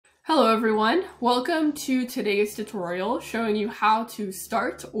Hello everyone, welcome to today's tutorial showing you how to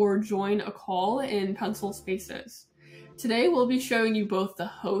start or join a call in Pencil Spaces. Today we'll be showing you both the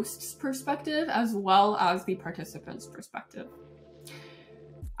host's perspective as well as the participant's perspective.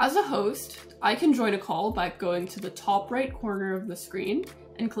 As a host, I can join a call by going to the top right corner of the screen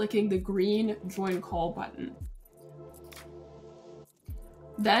and clicking the green Join Call button.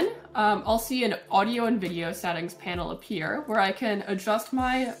 Then I'll see an audio and video settings panel appear where I can adjust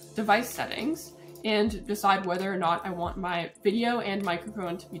my device settings and decide whether or not I want my video and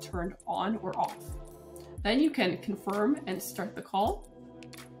microphone to be turned on or off. Then you can confirm and start the call,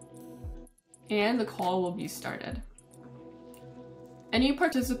 and the call will be started. Any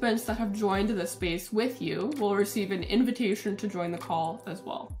participants that have joined the space with you will receive an invitation to join the call as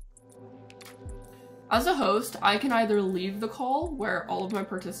well. As a host, I can either leave the call, where all of my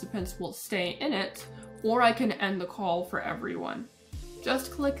participants will stay in it, or I can end the call for everyone.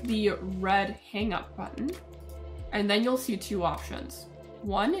 Just click the red hang up button, and then you'll see two options.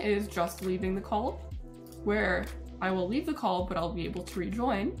 One is just leaving the call, where I will leave the call, but I'll be able to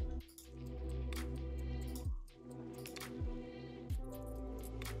rejoin.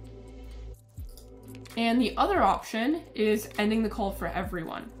 And the other option is ending the call for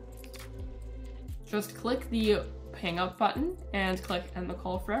everyone. Just click the hang up button and click end the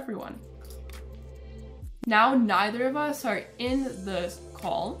call for everyone. Now neither of us are in the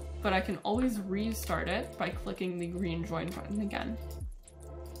call, but I can always restart it by clicking the green join button again.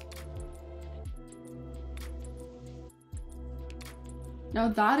 Now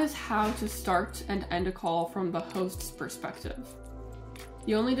that is how to start and end a call from the host's perspective.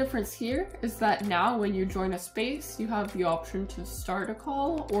 The only difference here is that now when you join a space, you have the option to start a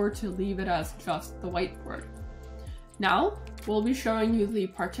call or to leave it as just the whiteboard. Now, we'll be showing you the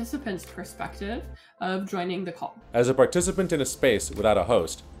participant's perspective of joining the call. As a participant in a space without a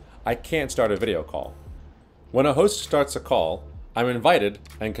host, I can't start a video call. When a host starts a call, I'm invited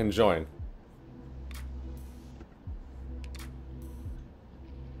and can join.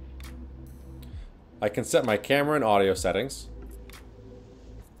 I can set my camera and audio settings.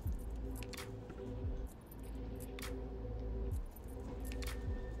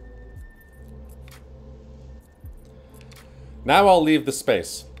 Now I'll leave the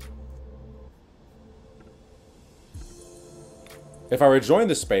space. If I rejoin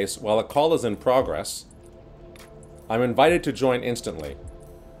the space while a call is in progress, I'm invited to join instantly.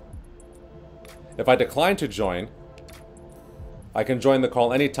 If I decline to join, I can join the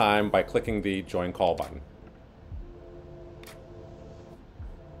call anytime by clicking the Join Call button.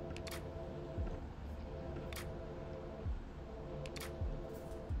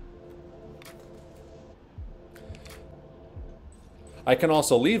 I can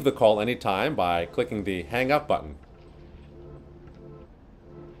also leave the call anytime by clicking the Hang Up button.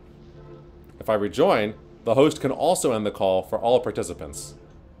 If I rejoin, the host can also end the call for all participants.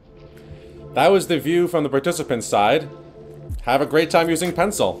 That was the view from the participant's side. Have a great time using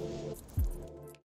Pencil.